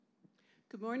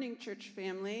Good morning, church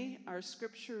family. Our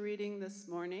scripture reading this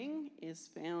morning is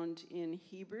found in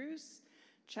Hebrews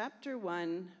chapter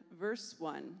 1, verse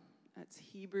 1. That's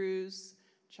Hebrews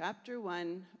chapter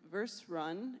 1, verse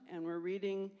 1, and we're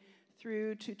reading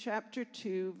through to chapter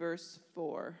 2, verse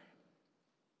 4.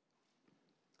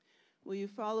 Will you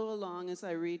follow along as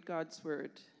I read God's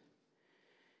word?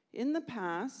 In the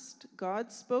past,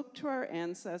 God spoke to our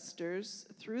ancestors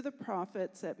through the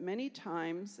prophets at many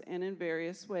times and in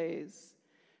various ways.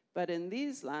 But in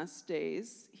these last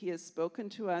days, he has spoken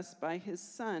to us by his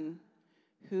Son,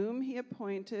 whom he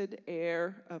appointed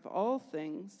heir of all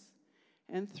things,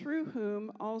 and through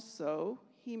whom also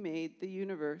he made the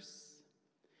universe.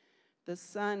 The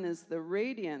Son is the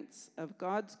radiance of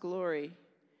God's glory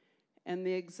and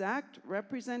the exact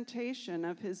representation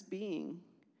of his being,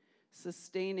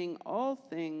 sustaining all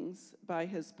things by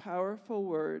his powerful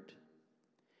word.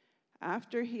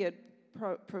 After he had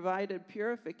provided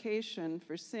purification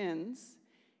for sins,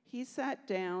 he sat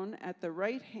down at the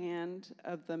right hand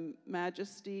of the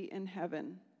Majesty in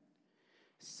heaven.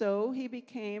 So he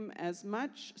became as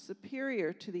much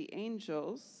superior to the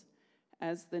angels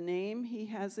as the name he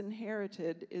has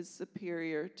inherited is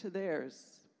superior to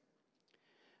theirs.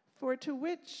 For to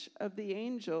which of the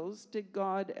angels did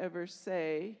God ever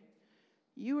say,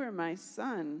 "You are my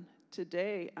son,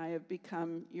 today I have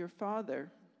become your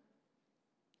father"?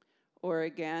 Or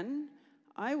again,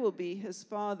 "I will be his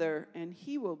father, and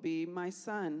he will be my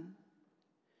son"?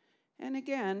 And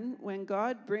again, when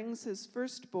God brings his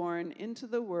firstborn into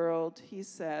the world, he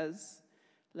says,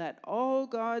 "Let all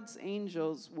God's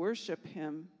angels worship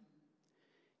him."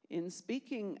 In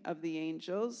speaking of the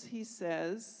angels, he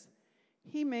says,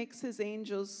 "He makes his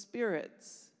angels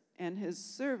spirits, and his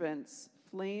servants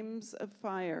flames of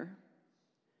fire."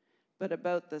 But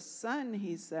about the Son,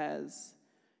 he says,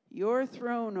 "Your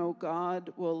throne, O God,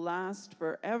 will last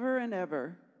forever and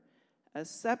ever. A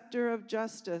scepter of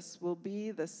justice will be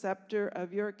the scepter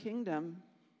of your kingdom.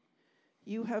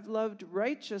 You have loved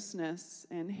righteousness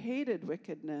and hated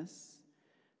wickedness.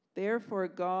 Therefore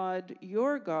God,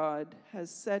 your God, has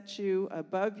set you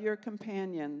above your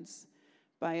companions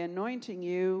by anointing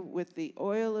you with the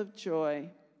oil of joy."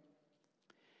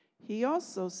 He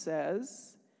also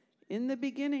says, "In the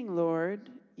beginning,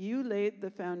 Lord, you laid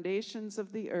the foundations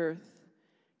of the earth,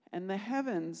 and the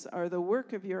heavens are the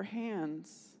work of your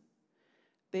hands.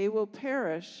 They will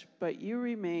perish, but you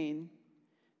remain.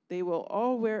 They will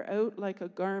all wear out like a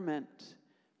garment.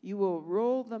 You will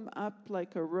roll them up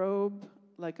like a robe,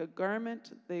 like a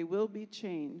garment they will be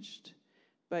changed.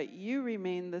 But you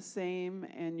remain the same,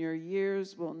 and your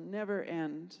years will never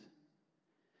end."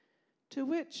 To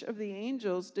which of the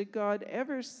angels did God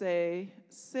ever say,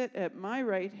 "Sit at my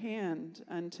right hand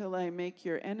until I make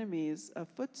your enemies a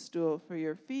footstool for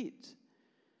your feet"?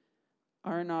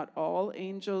 Are not all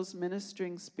angels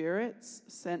ministering spirits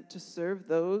sent to serve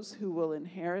those who will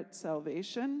inherit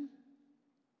salvation?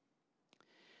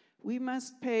 We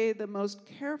must pay the most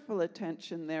careful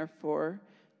attention, therefore,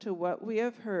 to what we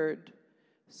have heard,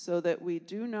 so that we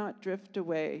do not drift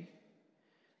away.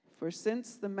 For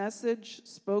since the message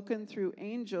spoken through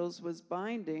angels was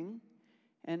binding,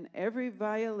 and every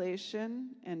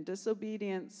violation and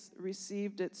disobedience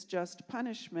received its just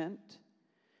punishment,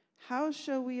 how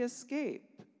shall we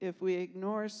escape if we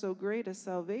ignore so great a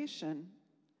salvation?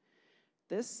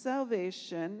 This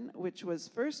salvation, which was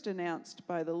first announced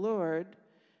by the Lord,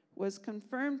 was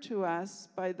confirmed to us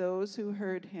by those who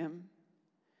heard him.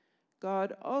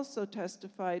 God also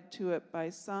testified to it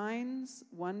by signs,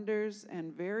 wonders,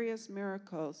 and various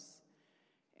miracles,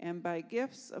 and by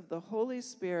gifts of the Holy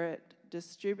Spirit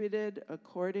distributed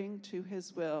according to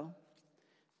his will.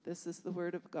 This is the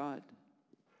word of God.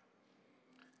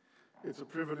 It's a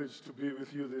privilege to be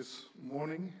with you this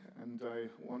morning, and I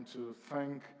want to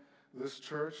thank this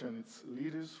church and its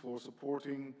leaders for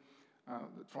supporting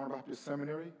the Toronto Baptist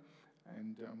Seminary,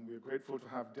 and we're grateful to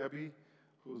have Debbie,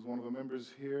 who's one of the members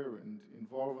here and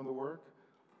involved in the work,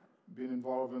 been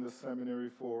involved in the seminary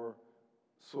for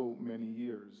so many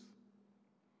years.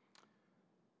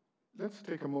 Let's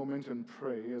take a moment and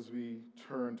pray as we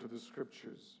turn to the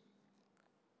scriptures.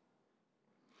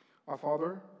 Our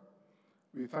Father,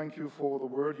 we thank you for the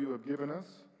word you have given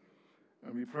us,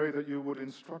 and we pray that you would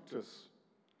instruct us.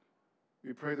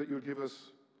 We pray that you'd give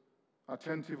us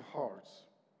attentive hearts,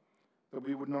 that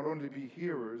we would not only be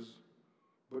hearers,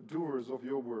 but doers of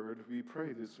your word. We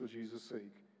pray this for Jesus'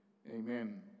 sake.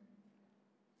 Amen.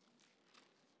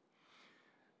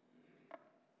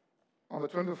 On the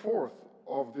 24th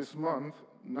of this month,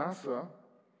 NASA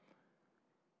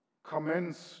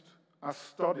commenced a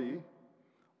study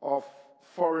of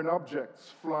foreign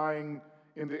objects flying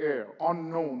in the air,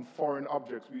 unknown foreign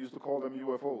objects. We used to call them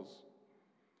UFOs.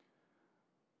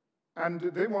 And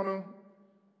they want to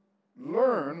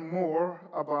learn more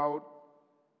about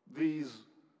these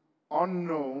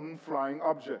unknown flying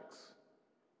objects.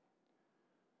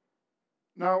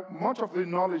 Now, much of the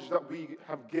knowledge that we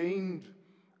have gained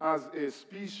as a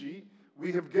species,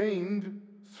 we have gained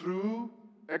through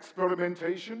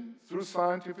experimentation, through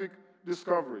scientific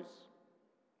discoveries.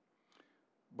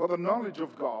 But the knowledge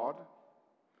of God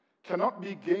cannot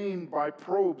be gained by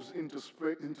probes into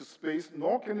space,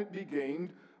 nor can it be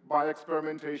gained by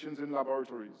experimentations in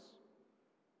laboratories.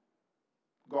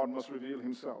 God must reveal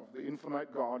himself. The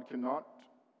infinite God cannot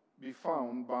be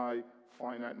found by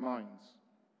finite minds.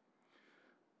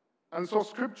 And so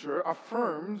Scripture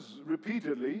affirms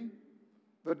repeatedly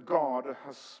that God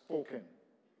has spoken.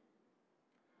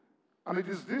 And it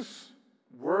is this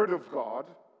Word of God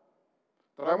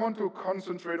that I want to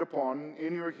concentrate upon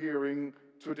in your hearing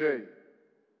today.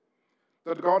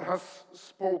 That God has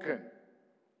spoken.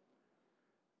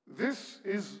 This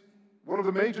is one of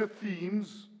the major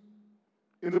themes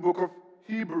in the book of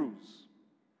Hebrews.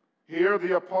 Here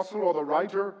the apostle or the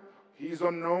writer, he's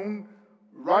unknown,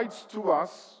 writes to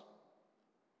us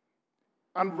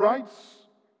and writes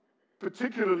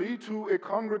particularly to a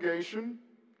congregation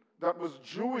that was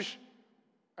Jewish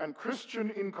and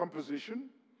Christian in composition,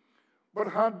 but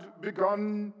had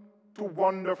begun to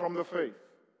wander from the faith.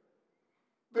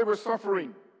 They were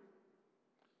suffering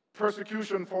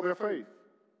persecution for their faith.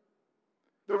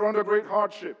 They were under great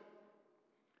hardship.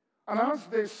 And as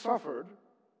they suffered,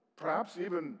 perhaps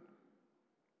even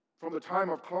from the time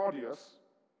of Claudius,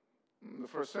 in the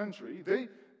first century,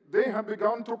 they had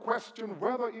begun to question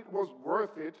whether it was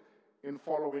worth it in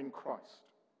following Christ.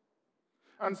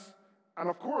 And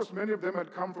of course, many of them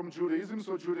had come from Judaism,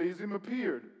 so Judaism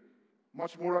appeared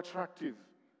much more attractive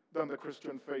than the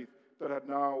Christian faith that had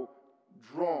now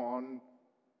drawn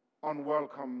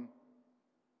unwelcome,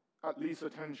 at least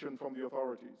attention from the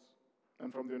authorities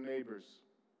and from their neighbors.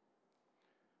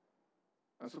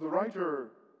 And so the writer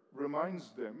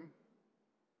reminds them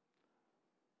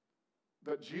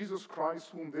that Jesus Christ,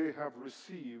 whom they have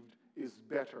received, is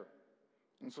better.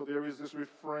 And so there is this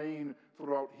refrain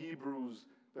throughout Hebrews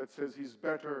that says he's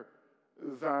better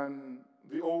than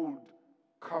the old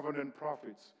covenant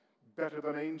prophets, better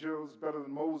than angels, better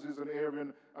than Moses and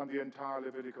Aaron and the entire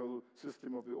Levitical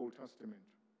system of the Old Testament.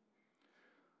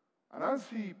 And as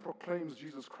he proclaims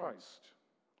Jesus Christ,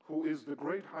 who is the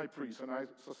great high priest, and I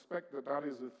suspect that that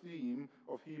is the theme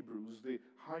of Hebrews, the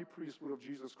high priesthood of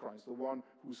Jesus Christ, the one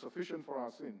who is sufficient for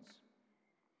our sins,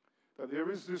 that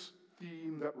there is this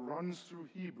theme that runs through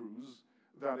Hebrews,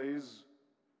 that is,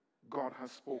 God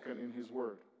has spoken in his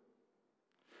word.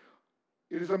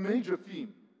 It is a major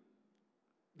theme.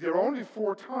 There are only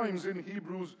 4 times in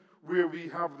Hebrews where we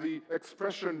have the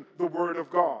expression, the word of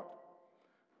God.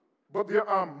 But there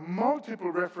are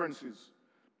multiple references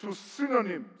to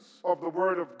synonyms of the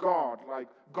word of God, like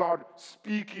God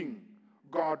speaking,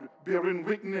 God bearing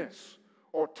witness,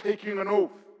 or taking an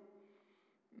oath.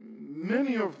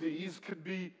 Many of these could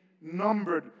be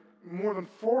numbered, more than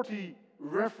 40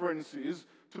 references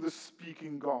to the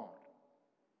speaking God.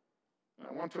 And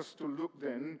I want us to look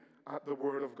then at the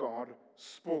word of God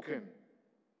spoken.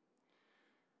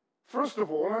 First of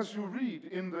all, as you read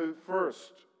in the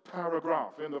first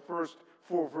paragraph, in the first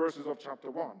 4 verses of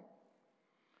chapter 1,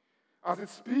 as it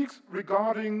speaks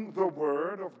regarding the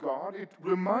word of God, it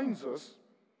reminds us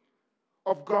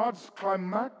of God's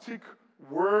climactic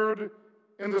word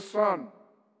in the Son.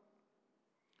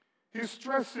 He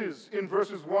stresses in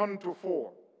verses 1 to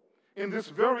 4, in this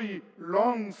very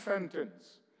long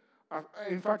sentence.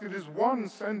 In fact, it is one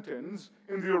sentence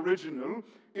in the original.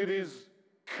 It is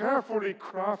carefully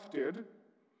crafted,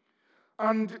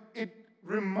 and it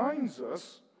reminds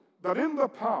us that in the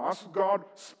past, God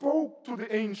spoke to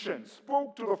the ancients,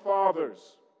 spoke to the fathers,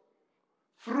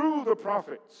 through the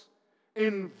prophets,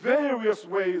 in various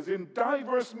ways, in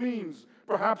diverse means,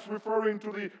 perhaps referring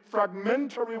to the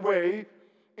fragmentary way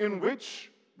in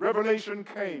which revelation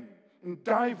came, in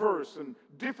diverse and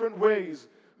different ways,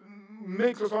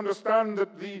 makes us understand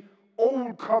that the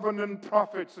old covenant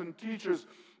prophets and teachers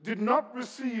did not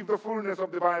receive the fullness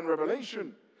of divine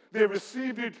revelation. They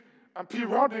received it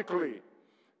periodically.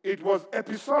 It was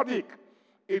episodic.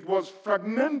 It was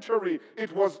fragmentary.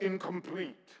 It was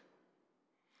incomplete.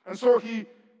 And so he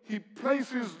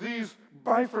places these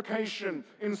bifurcation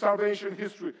in salvation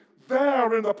history.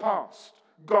 There in the past,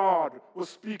 God was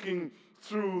speaking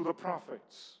through the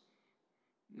prophets,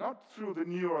 not through the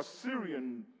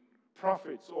Neo-Assyrian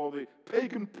prophets or the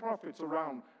pagan prophets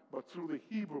around, but through the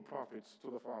Hebrew prophets to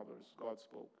the fathers, God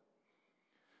spoke.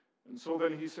 And so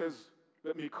then he says,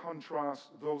 let me contrast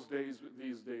those days with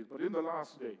these days. But in the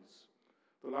last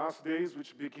days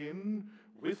which begin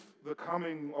with the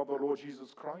coming of the Lord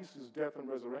Jesus Christ, his death and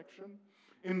resurrection,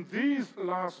 in these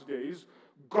last days,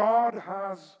 God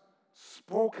has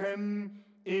spoken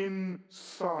in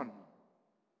Son.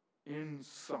 In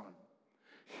Son.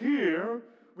 Here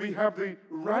we have the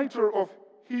writer of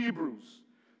Hebrews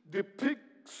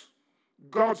depicts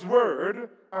God's word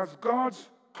as God's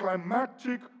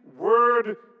climactic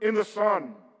word in the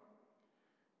Son.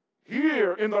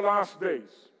 Here in the last days,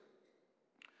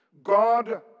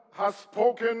 God has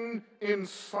spoken in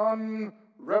Son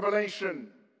revelation.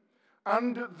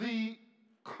 And the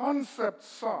concept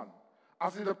Son,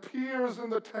 as it appears in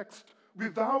the text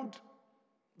without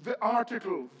the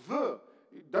article, the,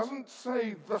 it doesn't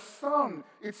say the Son,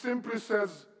 it simply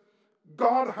says,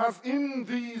 God has in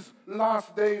these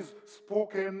last days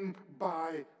spoken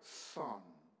by Son.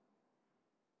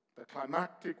 The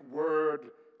climactic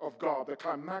word of God, the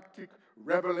climactic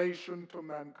revelation to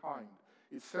mankind.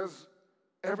 It says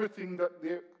everything that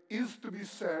there is to be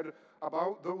said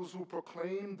about those who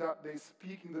proclaim that they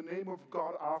speak in the name of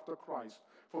God after Christ.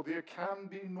 For there can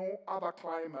be no other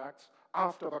climax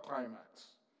after the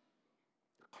climax.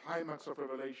 The climax of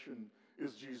revelation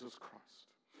is Jesus Christ.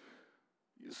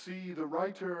 You see, the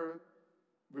writer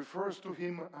refers to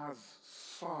him as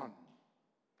Son.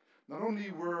 Not only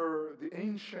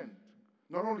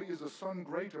is the Son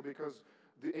greater because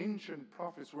the ancient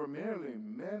prophets were merely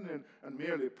men and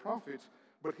merely prophets,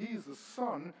 but he is the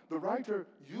Son. The writer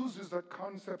uses that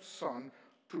concept Son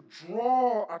to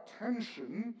draw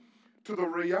attention to the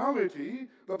reality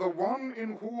that the one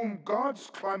in whom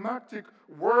God's climactic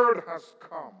word has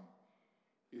come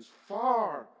is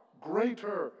far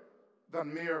greater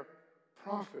than mere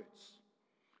prophets,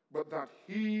 but that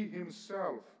he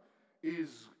himself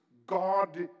is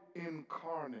God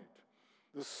incarnate,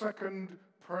 the second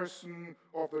person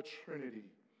of the Trinity.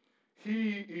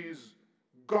 He is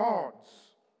God's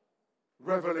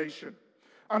revelation.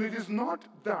 And it is not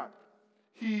that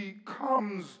he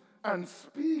comes and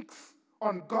speaks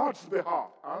on God's behalf,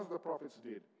 as the prophets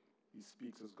did. He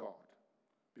speaks as God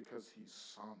because he's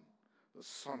Son, the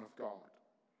Son of God.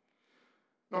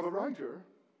 Now, the writer,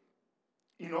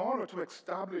 in order to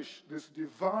establish this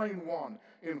divine one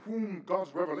in whom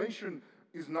God's revelation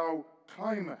is now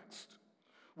climaxed,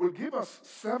 will give us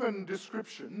 7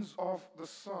 descriptions of the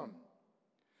Son.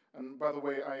 And by the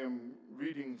way, I am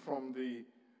reading from the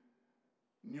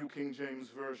New King James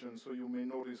Version, so you may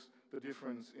notice the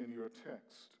difference in your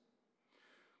text.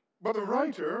 But the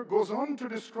writer goes on to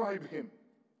describe him.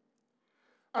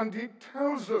 And he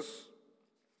tells us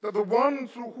that the one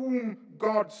through whom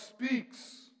God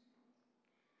speaks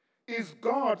is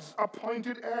God's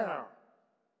appointed heir.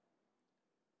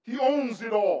 He owns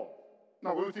it all.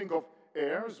 Now, when we think of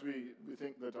heirs, we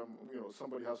think that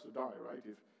somebody has to die, right?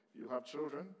 If you have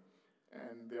children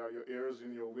and they are your heirs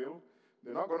in your will,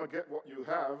 they're not going to get what you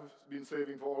have been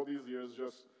saving for all these years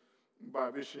just by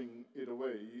wishing it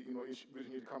away.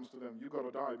 Wishing it comes to them. You've got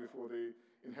to die before they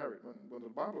inherit. When the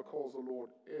Bible calls the Lord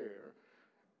heir,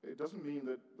 it doesn't mean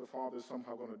that the father is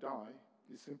somehow going to die.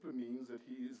 It simply means that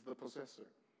he is the possessor.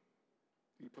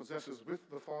 He possesses with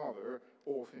the Father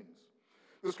all things.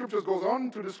 The scriptures goes on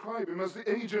to describe him as the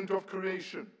agent of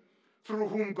creation, through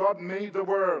whom God made the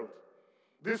world.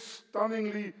 This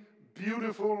stunningly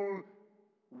beautiful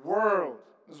world,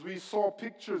 as we saw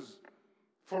pictures,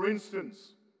 for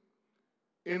instance,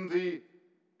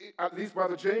 at least by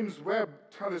the James Webb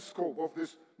telescope, of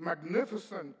this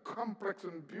magnificent, complex,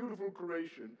 and beautiful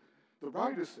creation, the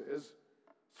writer says,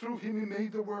 through him he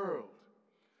made the world.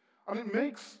 And it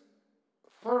makes,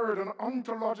 third, an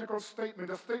ontological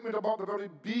statement, a statement about the very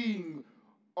being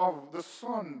of the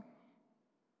Son,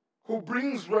 who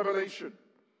brings revelation,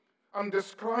 and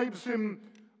describes him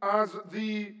as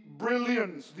the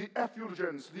brilliance, the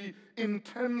effulgence, the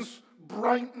intense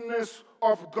brightness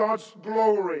of God's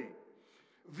glory,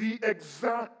 the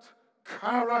exact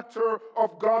character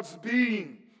of God's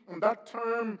being. And that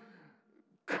term,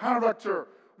 character,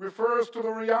 refers to the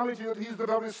reality that he's the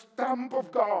very stamp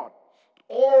of God.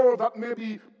 All that may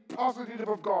be positive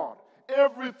of God,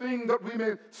 everything that we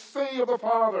may say of the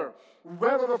Father,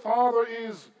 whether the Father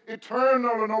is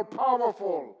eternal and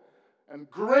all-powerful and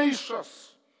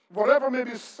gracious, whatever may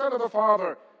be said of the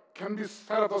Father can be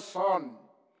said of the Son.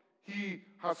 He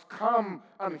has come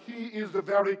and he is the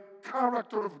very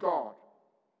character of God,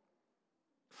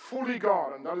 fully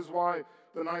God. And that is why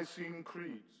the Nicene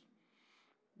Creeds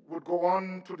would go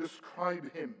on to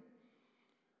describe him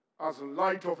as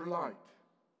light of light,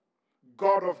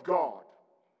 God of God,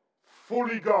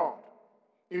 fully God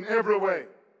in every way.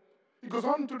 He goes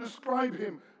on to describe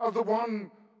him as the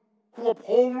one who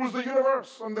upholds the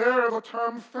universe. And there the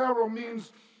term Pharaoh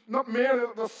means not merely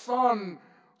that the Son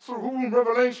through whom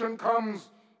revelation comes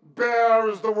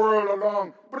bears the world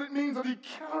along, but it means that he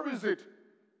carries it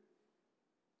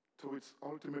to its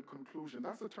ultimate conclusion.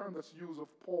 That's the term that's used of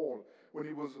Paul when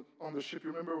he was on the ship. You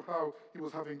remember how he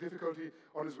was having difficulty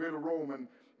on his way to Rome,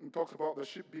 and talks about the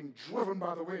ship being driven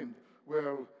by the wind.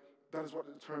 Well, that is what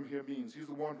the term here means. He's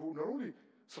the one who not only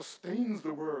sustains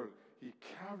the world, he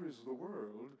carries the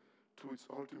world to its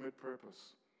ultimate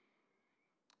purpose.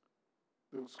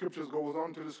 The scriptures goes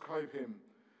on to describe him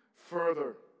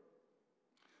further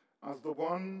as the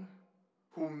one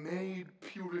who made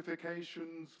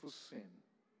purifications for sin,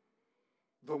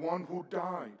 the one who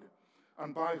died,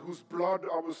 and by whose blood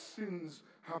our sins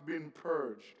have been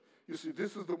purged. You see,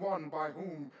 this is the one by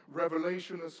whom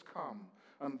revelation has come.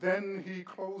 And then he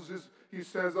closes, he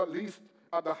says, at least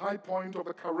at the high point of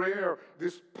the career,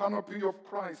 this panoply of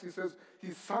Christ, he says,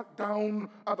 he sat down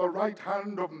at the right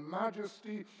hand of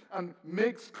majesty and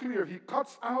makes clear, he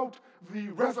cuts out the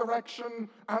resurrection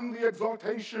and the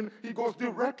exaltation. He goes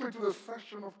directly to the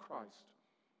session of Christ,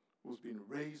 who's been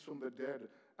raised from the dead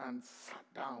and sat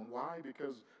down. Why?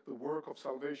 Because the work of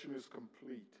salvation is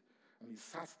complete. And he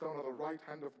sat down at the right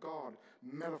hand of God,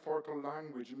 metaphorical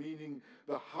language, meaning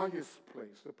the highest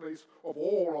place, the place of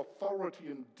all authority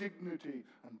and dignity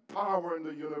and power in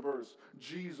the universe.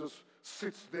 Jesus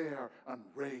sits there and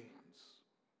reigns.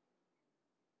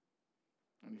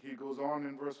 And he goes on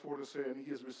in verse 4 to say, and he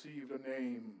has received a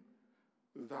name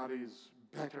that is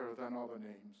better than other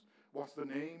names. What's the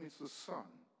name? It's the Son.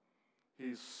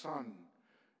 His Son.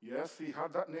 Yes, he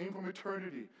had that name from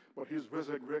eternity, but his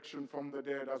resurrection from the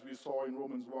dead, as we saw in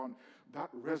Romans 1, that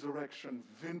resurrection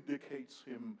vindicates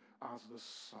him as the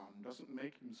Son. Doesn't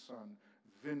make him Son,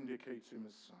 vindicates him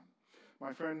as Son.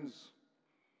 My friends,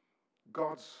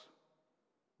 God's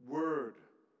word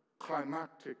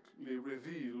climactically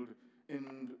revealed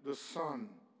in the Son.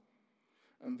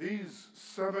 And these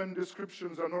 7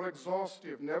 descriptions are not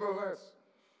exhaustive. Nevertheless,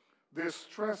 they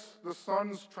stress the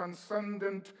Son's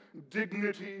transcendent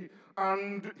dignity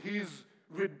and his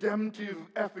redemptive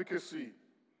efficacy.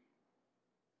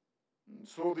 And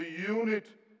so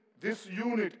this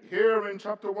unit here in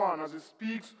chapter 1, as it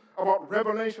speaks about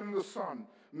revelation in the Son,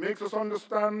 makes us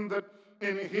understand that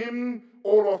in him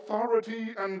all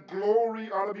authority and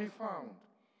glory are to be found.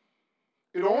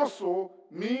 It also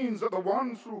means that the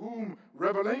one through whom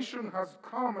revelation has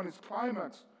come and its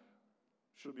climax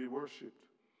should be worshipped.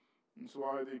 And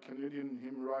so the Canadian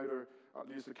hymn writer, at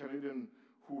least the Canadian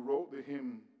who wrote the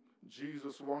hymn,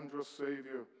 Jesus, wondrous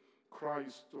Savior,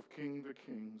 Christ of King the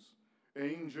Kings,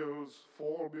 angels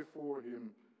fall before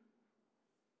him,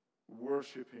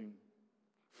 worshiping.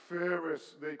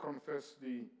 Fairest they confess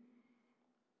thee,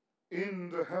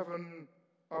 in the heaven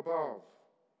above,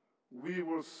 we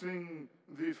will sing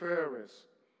thee fairest,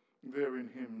 there in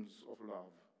hymns of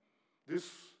love. This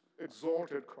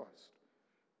exalted Christ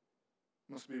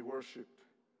must be worshipped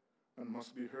and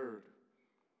must be heard.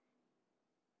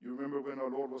 You remember when our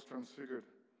Lord was transfigured,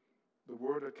 the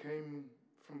word that came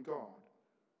from God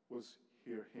was,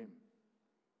 hear him.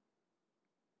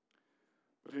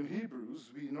 But in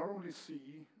Hebrews, we not only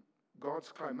see God's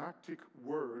climactic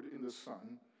word in the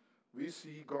Son, we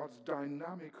see God's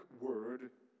dynamic word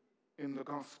in the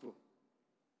gospel.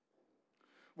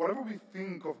 Whatever we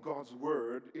think of God's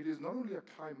word, it is not only a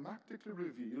climactically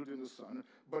revealed in the Son,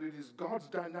 but it is God's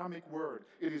dynamic word.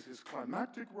 It is his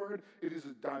climactic word, it is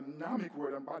his dynamic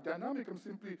word. And by dynamic, I'm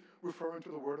simply referring to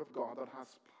the word of God that has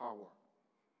power,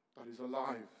 that is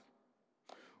alive.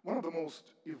 One of the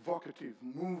most evocative,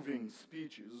 moving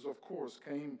speeches, of course,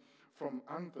 came from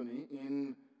Antony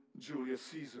in Julius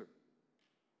Caesar.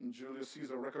 And Julius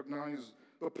Caesar recognized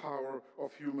the power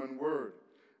of human word.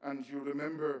 And you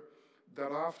remember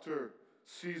that after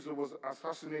Caesar was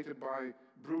assassinated by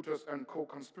Brutus and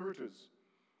co-conspirators,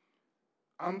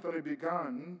 Antony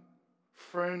began,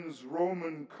 friends,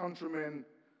 Roman countrymen,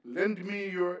 lend me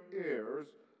your ears.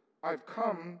 I've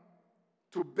come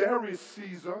to bury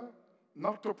Caesar,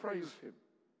 not to praise him.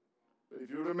 But if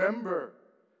you remember,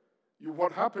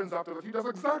 what happens after that, he does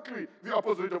exactly the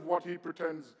opposite of what he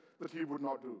pretends that he would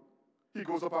not do. He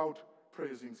goes about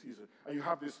praising Caesar. And you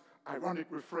have this ironic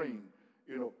refrain,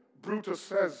 Brutus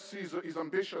says Caesar is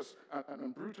ambitious,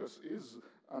 and Brutus is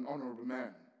an honorable man.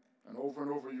 And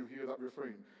over you hear that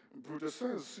refrain. Brutus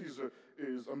says Caesar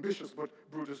is ambitious, but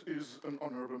Brutus is an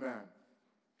honorable man.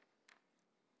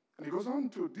 And he goes on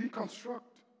to deconstruct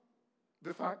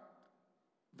the fact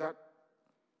that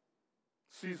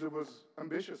Caesar was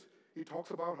ambitious. He talks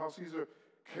about how Caesar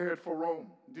cared for Rome,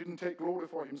 didn't take glory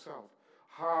for himself,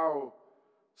 how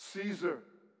Caesar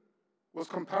was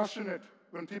compassionate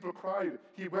when people cried.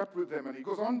 He wept with them. And he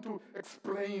goes on to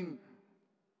explain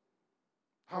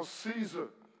how Caesar,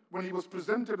 when he was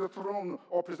presented a throne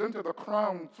or presented a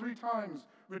crown 3 times,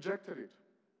 rejected it.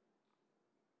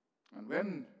 And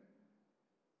when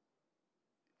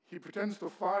he pretends to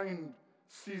find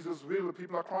Caesar's will,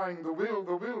 people are crying, the will,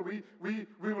 we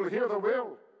will hear the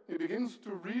will. He begins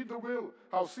to read the will,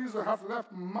 how Caesar hath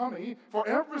left money for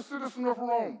every citizen of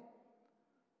Rome,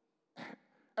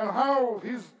 and how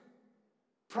his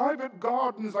private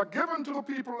gardens are given to the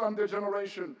people and their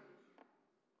generation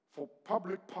for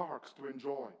public parks to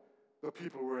enjoy. The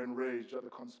people were enraged at the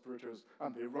conspirators,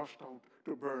 and they rushed out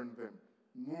to burn them,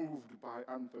 moved by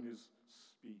Antony's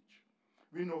speech.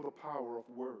 We know the power of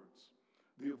words,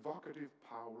 the evocative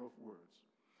power of words.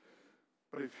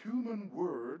 But if human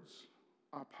words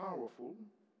are powerful,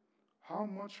 how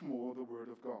much more the Word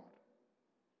of God?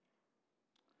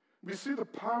 We see the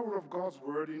power of God's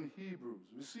Word in Hebrews.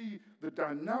 We see the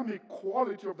dynamic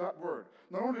quality of that Word,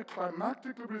 not only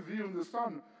climactically revealed in the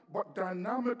Son, but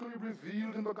dynamically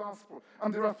revealed in the Gospel.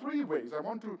 And there are 3 ways. I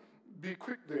want to be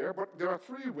quick there, but there are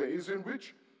 3 ways in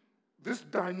which this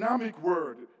dynamic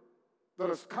Word that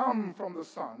has come from the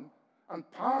Son and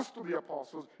passed to the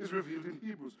apostles is revealed in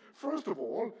Hebrews. First of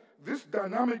all, this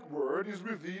dynamic Word is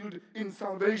revealed in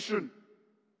salvation.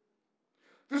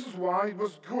 This is why it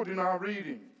was good in our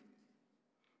reading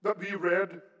that we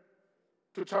read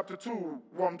to chapter 2,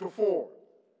 1-4.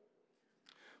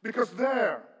 Because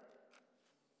there,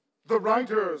 the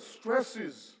writer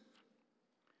stresses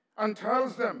and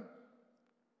tells them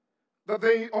that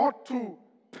they ought to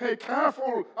pay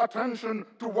careful attention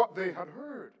to what they had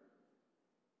heard.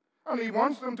 And he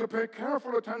wants them to pay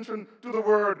careful attention to the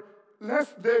word,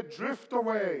 lest they drift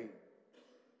away.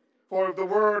 For if the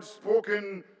word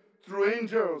spoken through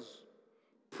angels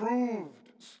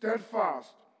proved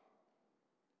steadfast,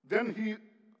 then he,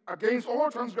 against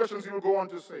all transgressions, he will go on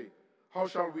to say, how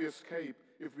shall we escape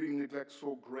if we neglect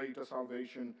so great a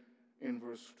salvation? In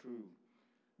verse 2.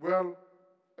 Well,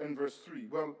 in verse 3.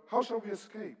 Well, how shall we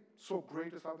escape so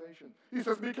great a salvation? He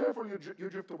says, be careful, you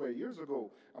drift away. Years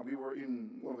ago, we were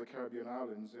in one of the Caribbean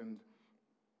islands,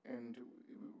 and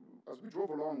as we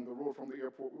drove along the road from the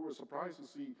airport, we were surprised to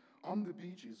see on the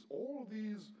beaches all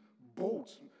these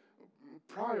boats,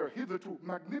 hitherto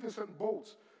magnificent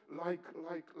boats, like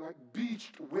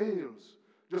beached whales,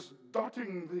 just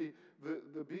dotting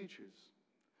the beaches.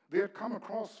 They had come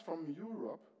across from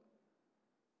Europe.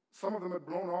 Some of them had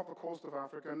blown off the coast of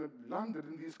Africa and had landed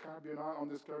in on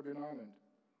this Caribbean island.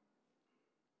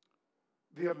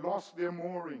 They had lost their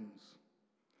moorings.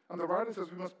 And the writer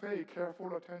says we must pay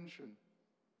careful attention.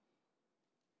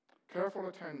 Careful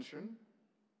attention,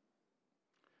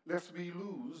 lest we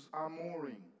lose our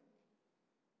mooring.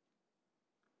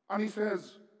 And he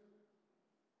says,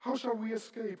 how shall we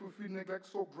escape if we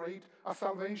neglect so great a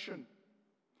salvation?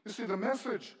 You see, the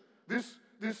message, this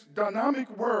dynamic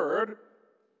word,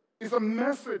 is a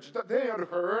message that they had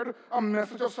heard, a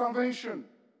message of salvation.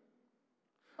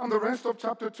 And the rest of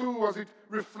chapter 2, as it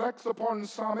reflects upon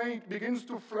Psalm 8, begins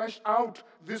to flesh out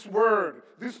this word,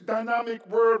 this dynamic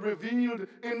word revealed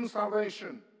in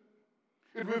salvation.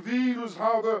 It reveals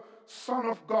how the Son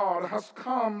of God has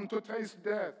come to taste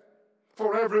death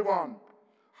for everyone.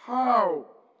 How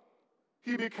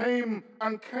he became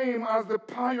and came as the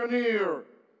pioneer,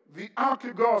 the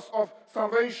archegos of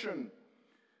salvation.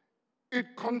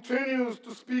 It continues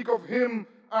to speak of him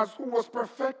as who was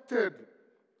perfected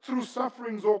through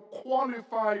sufferings, or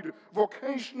qualified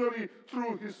vocationally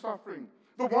through his suffering.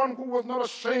 The one who was not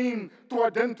ashamed to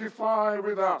identify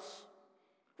with us,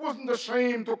 wasn't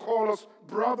ashamed to call us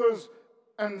brothers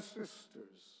and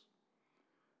sisters.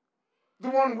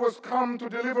 The one who has come to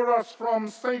deliver us from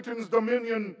Satan's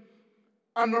dominion,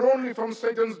 and not only from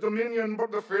Satan's dominion,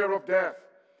 but the fear of death.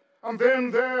 And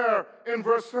then there in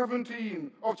verse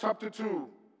 17 of chapter 2,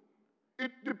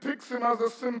 it depicts him as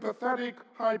a sympathetic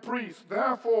high priest.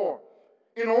 Therefore,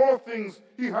 in all things,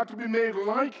 he had to be made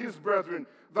like his brethren,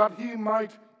 that he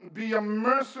might be a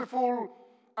merciful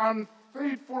and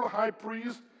faithful high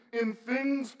priest in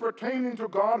things pertaining to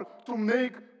God, to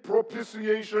make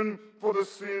propitiation for the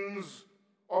sins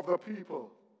of the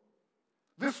people.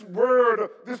 This word,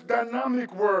 this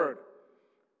dynamic word,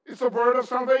 it's a word of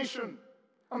salvation.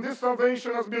 And this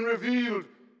salvation has been revealed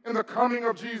in the coming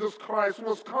of Jesus Christ, who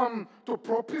has come to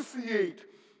propitiate,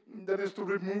 that is, to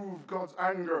remove God's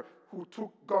anger, who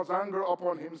took God's anger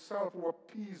upon himself, who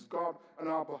appeased God on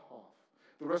our behalf.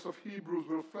 The rest of Hebrews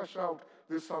will flesh out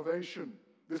this salvation,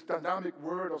 this dynamic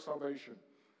word of salvation.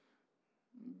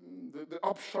 The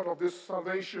upshot of this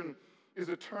salvation is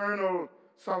eternal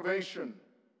salvation,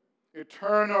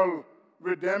 eternal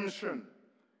redemption.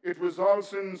 It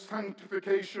results in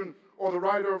sanctification, or the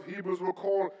writer of Hebrews will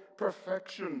call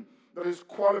perfection. That is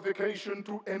qualification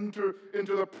to enter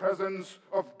into the presence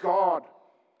of God.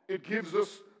 It gives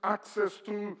us access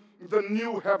to the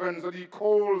new heavens that he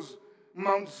calls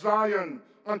Mount Zion,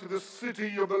 unto the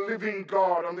city of the living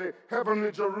God, and the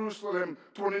heavenly Jerusalem,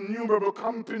 to an innumerable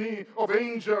company of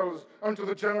angels, unto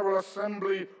the general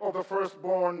assembly of the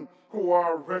firstborn who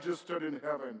are registered in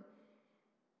heaven.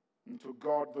 And to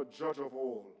God, the judge of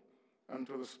all, and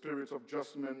to the spirits of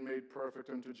just men made perfect,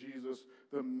 and to Jesus,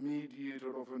 the mediator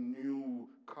of a new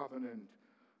covenant,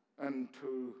 and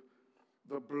to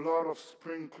the blood of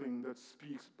sprinkling that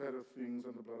speaks better things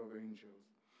than the blood of angels.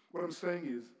 What I'm saying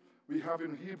is, we have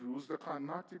in Hebrews the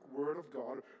climactic word of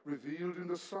God revealed in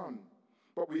the Son,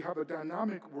 but we have a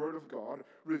dynamic word of God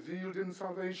revealed in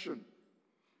salvation.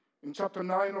 In chapter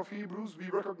 9 of Hebrews, we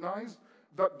recognize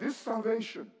that this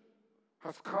salvation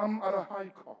has come at a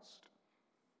high cost,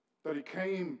 that it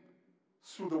came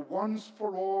through the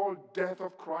once-for-all death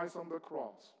of Christ on the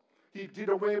cross. He did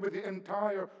away with the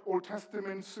entire Old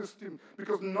Testament system,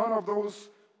 because none of those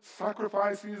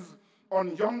sacrifices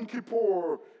on Yom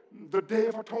Kippur, the Day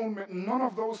of Atonement, none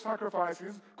of those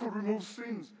sacrifices could remove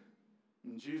sins.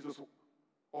 And Jesus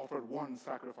offered one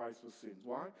sacrifice for sins.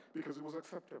 Why? Because it was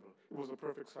acceptable. It was a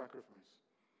perfect sacrifice.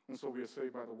 And so we are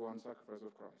saved by the one sacrifice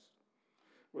of Christ.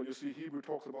 Well, you see, Hebrew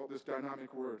talks about this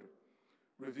dynamic word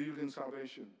revealed in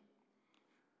salvation.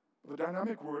 The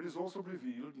dynamic word is also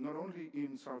revealed not only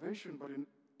in salvation, but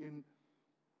in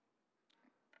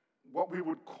what we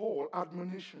would call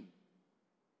admonition.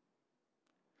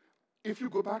 If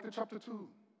you go back to chapter 2,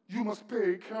 you must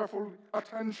pay careful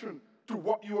attention to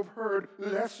what you have heard,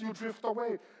 lest you drift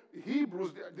away.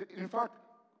 Hebrews, in fact,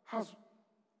 has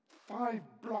 5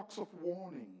 blocks of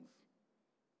warnings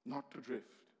not to drift,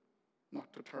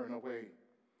 not to turn away.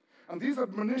 And these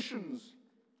admonitions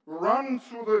run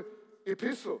through the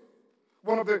epistle.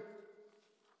 One of the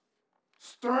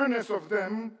sternest of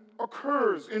them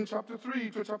occurs in chapter 3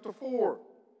 to chapter 4,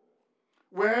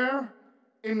 where,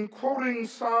 in quoting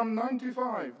Psalm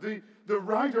 95, the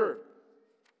writer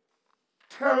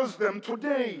tells them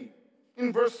today,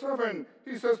 in verse 7,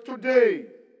 he says, today,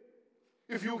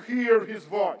 if you hear his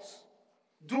voice,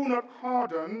 do not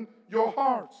harden your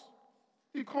hearts.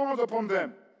 He calls upon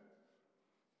them.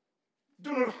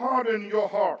 Do not harden your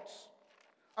hearts.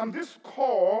 And this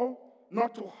call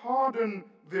not to harden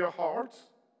their hearts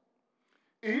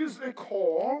is a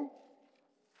call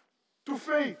to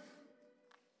faith.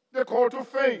 They're called to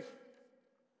faith.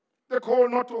 They're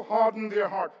called not to harden their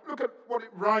heart. Look at what it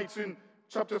writes in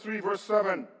chapter 3, verse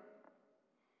 7.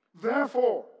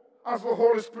 Therefore, as the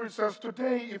Holy Spirit says,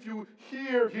 today, if you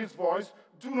hear his voice,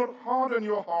 do not harden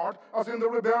your heart as in the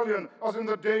rebellion, as in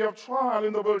the day of trial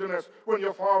in the wilderness, when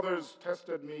your fathers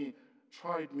tested me,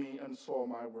 tried me, and saw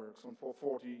my works, and for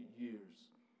 40 years.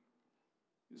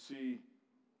 You see,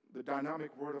 the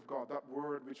dynamic word of God, that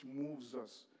word which moves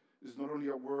us, is not only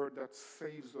a word that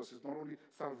saves us, it's not only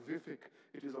salvific,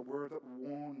 it is a word that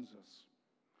warns us.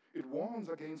 It warns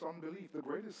against unbelief. The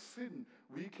greatest sin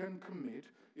we can commit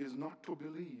is not to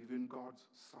believe in God's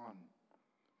Son.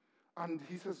 And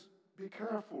he says, be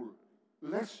careful,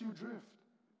 lest you drift.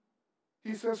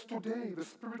 He says, today, the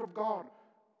Spirit of God,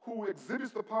 who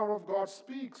exhibits the power of God,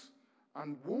 speaks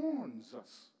and warns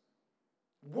us.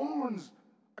 Warns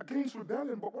against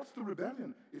rebellion. But what's the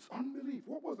rebellion? It's unbelief.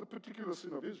 What was the particular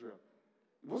sin of Israel?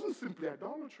 It wasn't simply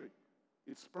idolatry.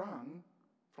 It sprang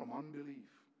from unbelief,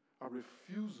 a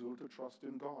refusal to trust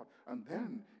in God. And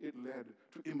then it led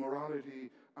to immorality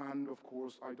and, of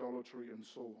course, idolatry and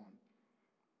so on.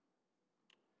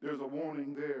 There's a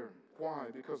warning there. Why?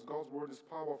 Because God's word is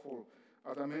powerful.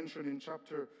 As I mentioned in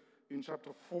chapter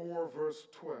 4, verse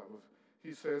 12,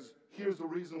 he says, here's the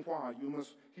reason why you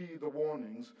must heed the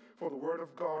warnings. For the word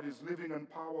of God is living and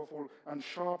powerful and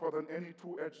sharper than any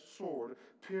two-edged sword,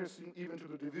 piercing even to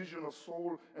the division of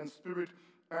soul and spirit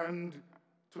and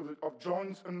of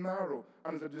joints and marrow,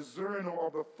 and is a discerner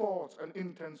of the thoughts and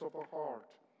intents of the heart.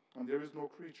 And there is no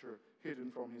creature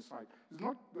hidden from his sight.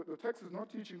 The text is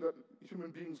not teaching that human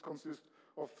beings consist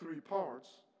of 3 parts,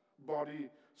 body,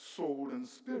 soul, and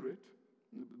spirit.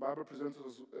 The Bible presents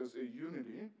us as a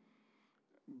unity.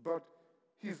 But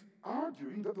he's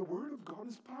arguing that the word of God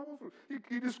is powerful.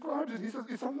 He describes it. He says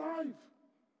it's alive.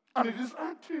 And it is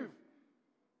active.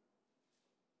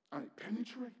 And it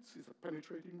penetrates. It's a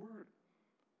penetrating word.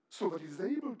 So that he's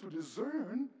able to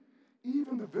discern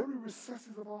even the very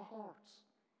recesses of our hearts.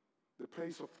 The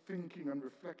place of thinking and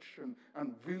reflection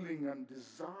and willing and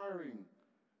desiring.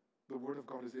 The word of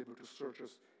God is able to search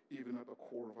us even at the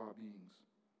core of our beings.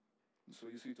 And so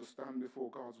you see, to stand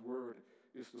before God's word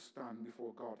is to stand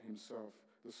before God himself,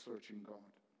 the searching God.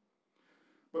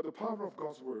 But the power of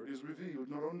God's word is revealed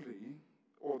not only,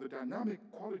 or the dynamic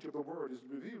quality of the word is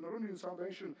revealed not only in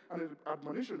salvation and in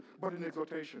admonition, but in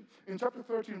exhortation. In chapter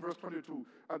 13, verse 22,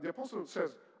 the apostle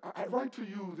says, I write to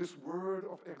you this word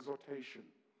of exhortation.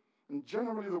 And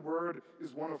generally the word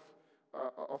is one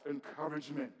of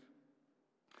encouragement.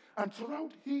 And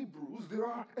throughout Hebrews, there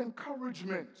are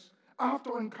encouragements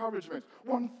after encouragement.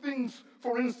 One thinks,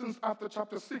 for instance, after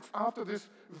chapter 6, after this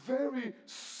very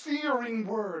searing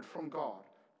word from God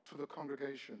to the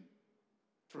congregation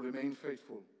to remain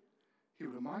faithful, he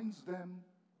reminds them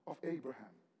of Abraham.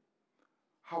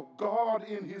 How God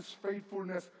in his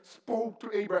faithfulness spoke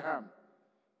to Abraham.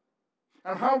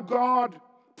 And how God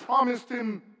promised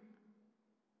him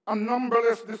a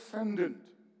numberless descendant.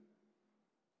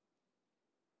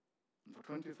 And for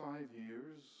 25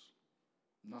 years,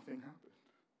 nothing happened.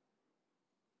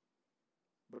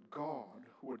 But God,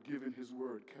 who had given his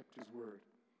word, kept his word.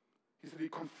 He said he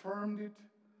confirmed it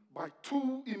by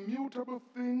two immutable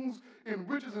things in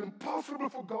which it is impossible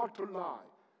for God to lie.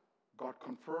 God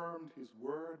confirmed his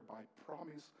word by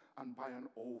promise and by an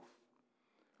oath.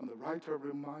 And the writer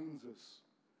reminds us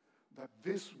that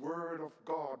this word of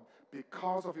God,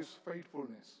 because of his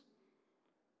faithfulness,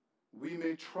 we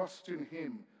may trust in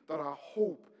him, that our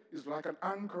hope is like an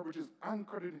anchor which is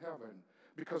anchored in heaven,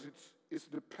 because it's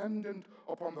dependent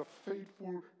upon the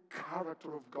faithful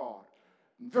character of God.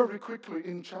 Very quickly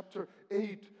in chapter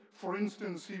 8, for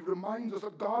instance, he reminds us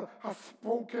that God has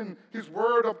spoken his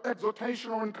word of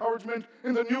exhortation or encouragement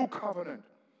in the new covenant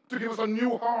to give us a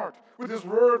new heart with his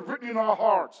word written in our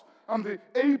hearts. And the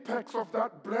apex of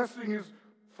that blessing is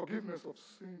forgiveness of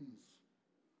sins.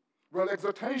 Well,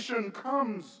 exhortation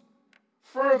comes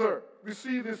further. We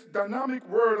see this dynamic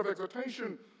word of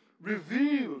exhortation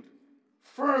revealed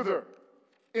further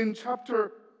in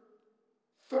chapter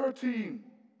 13.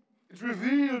 It's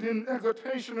revealed in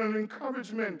exhortation and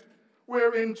encouragement,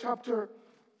 where in chapter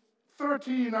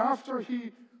 13, after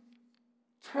he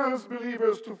tells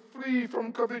believers to flee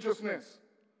from covetousness,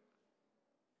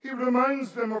 he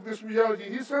reminds them of this reality.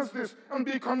 He says this, and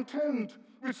be content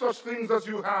with such things as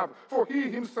you have. For he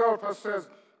himself has said,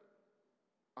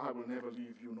 I will never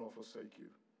leave you nor forsake you.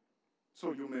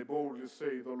 So you may boldly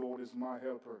say, the Lord is my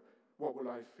helper. What will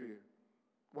I fear?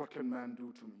 What can man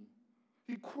do to me?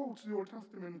 He quotes the Old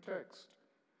Testament text.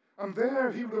 And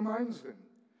there he reminds them,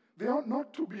 they ought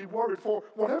not to be worried for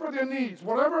whatever their needs,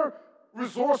 whatever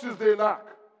resources they lack.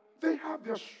 They have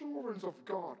the assurance of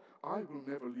God. I will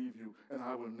never leave you and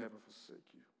I will never forsake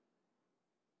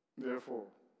you. Therefore,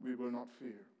 we will not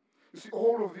fear. You see,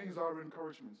 all of these are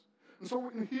encouragements. And so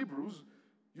in Hebrews,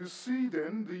 you see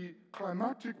then the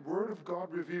climactic word of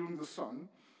God revealed in the Son.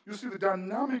 You see the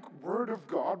dynamic word of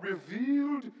God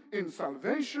revealed in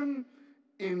salvation,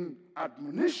 in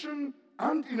admonition,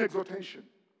 and in exhortation.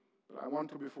 But I want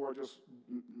to, before I just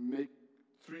make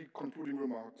three concluding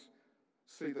remarks,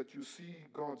 say that you see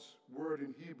God's word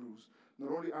in Hebrews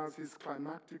not only as his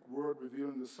climactic word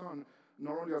revealed in the Son,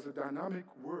 not only as a dynamic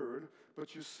word,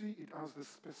 but you see it as the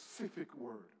specific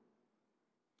word.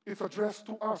 It's addressed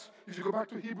to us. If you go back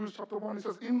to Hebrews chapter 1, it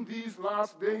says, in these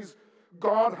last days,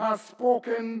 God has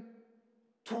spoken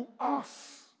to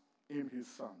us in his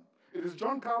Son. It is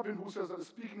John Calvin who says that the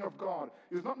speaking of God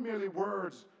is not merely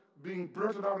words being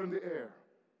blurted out in the air.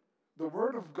 The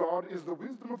word of God is the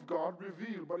wisdom of God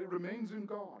revealed, but it remains in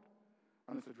God.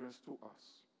 And it's addressed to us.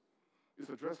 It's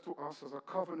addressed to us as a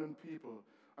covenant people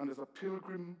and as a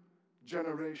pilgrim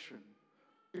generation.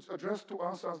 It's addressed to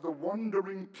us as the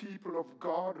wandering people of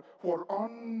God who are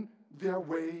on their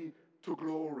way to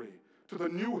glory, to the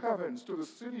new heavens, to the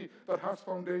city that has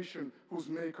foundation, whose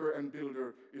maker and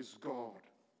builder is God.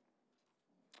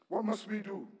 What must we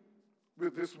do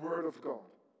with this word of God?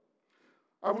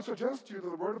 I would suggest to you that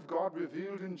the word of God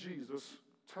revealed in Jesus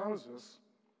tells us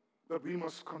that we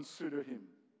must consider him.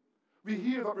 We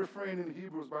hear that refrain in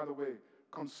Hebrews, by the way,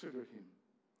 consider him.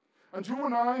 And you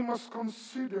and I must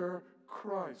consider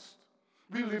Christ.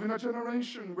 We live in a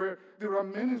generation where there are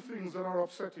many things that are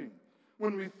upsetting.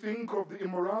 When we think of the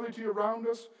immorality around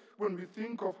us, when we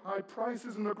think of high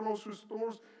prices in the grocery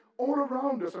stores, all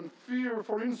around us, and fear,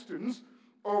 for instance,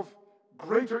 of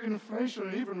greater inflation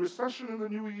and even recession in the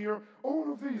new year,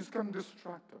 all of these can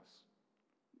distract us.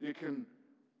 They can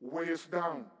weigh us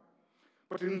down.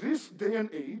 But in this day and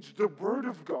age, the Word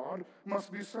of God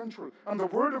must be central. And the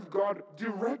Word of God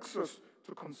directs us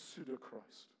to consider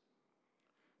Christ.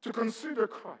 To consider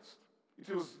Christ.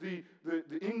 It was the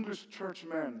English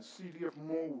churchman, C.D.F.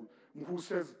 Moule, who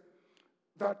says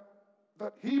that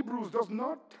that Hebrews does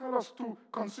not tell us to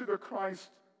consider Christ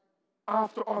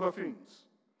after other things,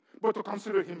 but to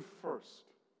consider him first.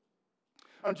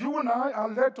 And you and I are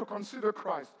led to consider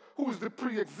Christ, who is the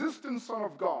pre-existent Son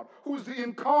of God, who is the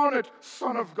incarnate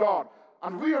Son of God.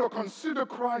 And we are to consider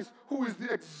Christ, who is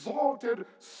the exalted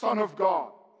Son of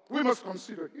God. We must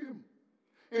consider him.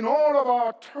 In all of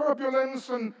our turbulence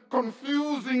and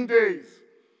confusing days,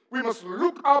 we must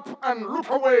look up and look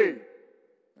away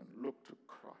and look to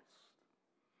Christ.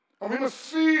 And we must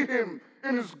see him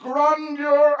in his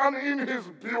grandeur and in his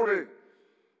beauty.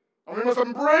 And we must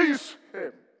embrace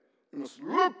him. We must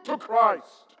look to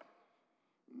Christ.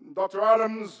 Dr.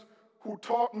 Adams, who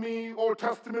taught me Old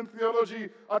Testament theology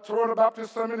at Toronto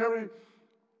Baptist Seminary,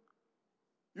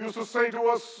 used to say to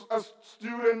us as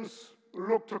students,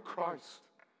 look to Christ.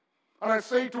 And I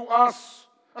say to us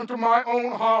and to my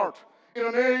own heart, in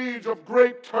an age of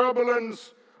great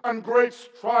turbulence and great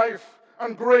strife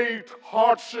and great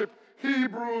hardship,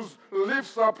 Hebrews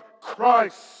lifts up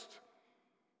Christ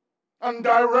and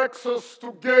directs us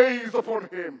to gaze upon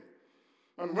him.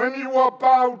 And when you are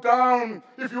bowed down,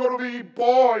 if you are to be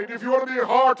buoyed, if you are to be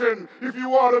heartened, if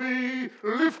you are to be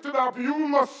lifted up, you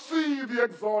must see the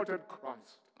exalted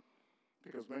Christ.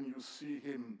 Because when you see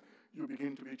him, you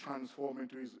begin to be transformed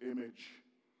into his image.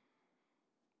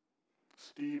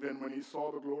 Stephen, when he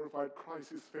saw the glorified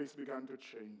Christ, his face began to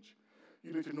change.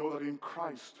 You need to know that in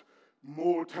Christ,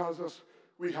 Moore tells us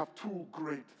we have two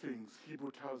great things.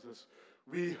 Hebrew tells us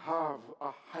we have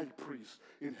a high priest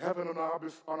in heaven on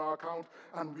our account,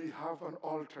 and we have an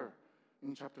altar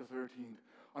in chapter 13.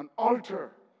 An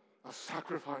altar, a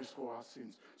sacrifice for our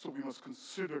sins. So we must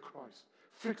consider Christ,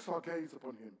 fix our gaze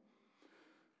upon him.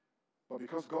 But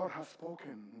because God has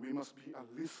spoken, we must be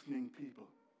a listening people.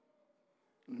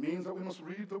 It means that we must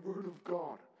read the word of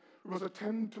God. We must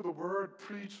attend to the word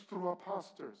preached through our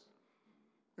pastors.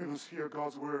 We must hear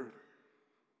God's word.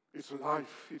 It's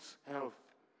life, it's health.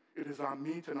 It is our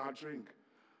meat and our drink.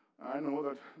 I know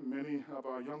that many of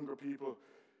our younger people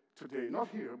today, not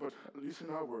here, but at least in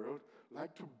our world,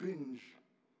 like to binge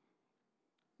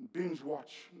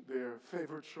watch their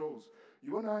favorite shows.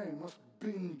 You and I must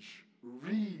binge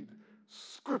read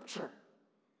Scripture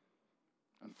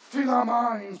and fill our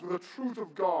minds with the truth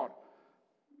of God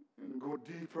and go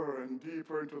deeper and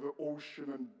deeper into the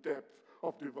ocean and depth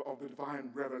of the divine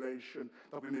revelation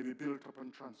that we may be built up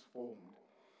and transformed.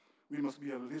 We must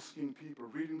be a listening people,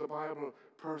 reading the Bible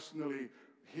personally,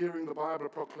 hearing the Bible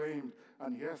proclaimed,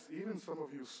 and yes, even some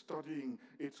of you studying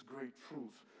its great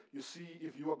truth. You see,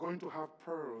 if you are going to have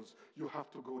pearls, you have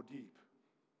to go deep.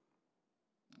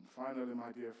 And finally,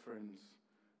 my dear friends,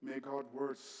 may God's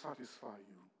word satisfy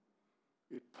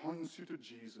you. It points you to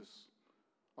Jesus,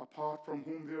 apart from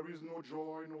whom there is no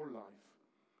joy nor life.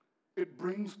 It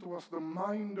brings to us the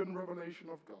mind and revelation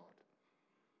of God.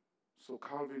 So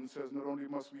Calvin says not only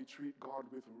must we treat God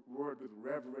with word with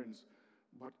reverence,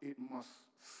 but it must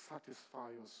satisfy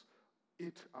us.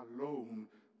 It alone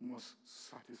must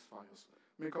satisfy us.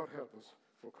 May God help us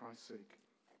for Christ's sake.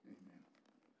 Amen.